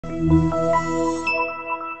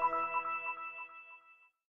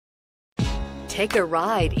Take a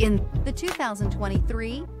ride in the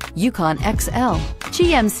 2023 Yukon XL.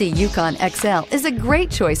 GMC Yukon XL is a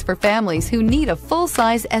great choice for families who need a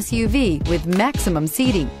full-size SUV with maximum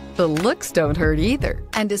seating. The looks don't hurt either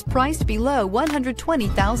and is priced below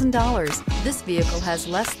 $120,000. This vehicle has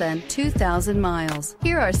less than 2,000 miles.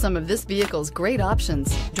 Here are some of this vehicle's great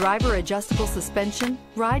options: driver adjustable suspension,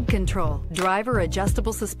 ride control, driver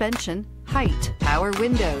adjustable suspension, height, power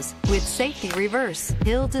windows with safety reverse,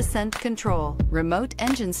 hill descent control, remote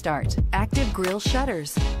engine start, active grille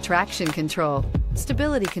shutters, traction control,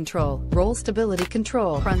 stability control, roll stability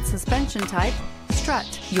control, front suspension type,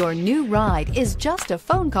 strut. Your new ride is just a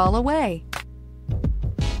phone call away.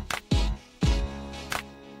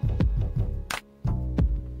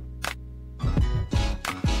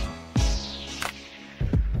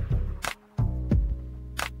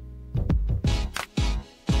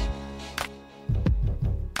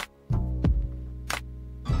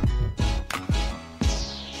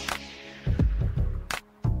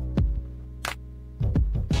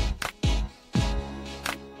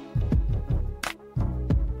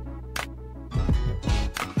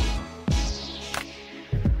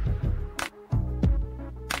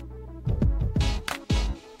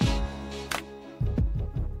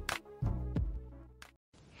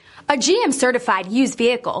 A GM certified used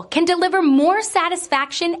vehicle can deliver more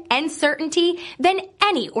satisfaction and certainty than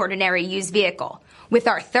any ordinary used vehicle. With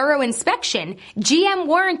our thorough inspection, GM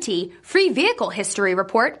warranty, free vehicle history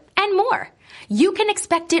report, and more. You can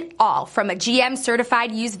expect it all from a GM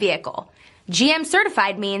certified used vehicle. GM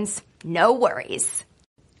certified means no worries.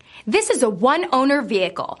 This is a one-owner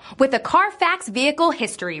vehicle with a Carfax Vehicle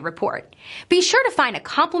History Report. Be sure to find a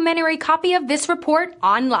complimentary copy of this report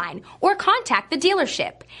online or contact the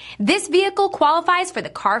dealership. This vehicle qualifies for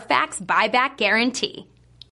the Carfax Buyback Guarantee.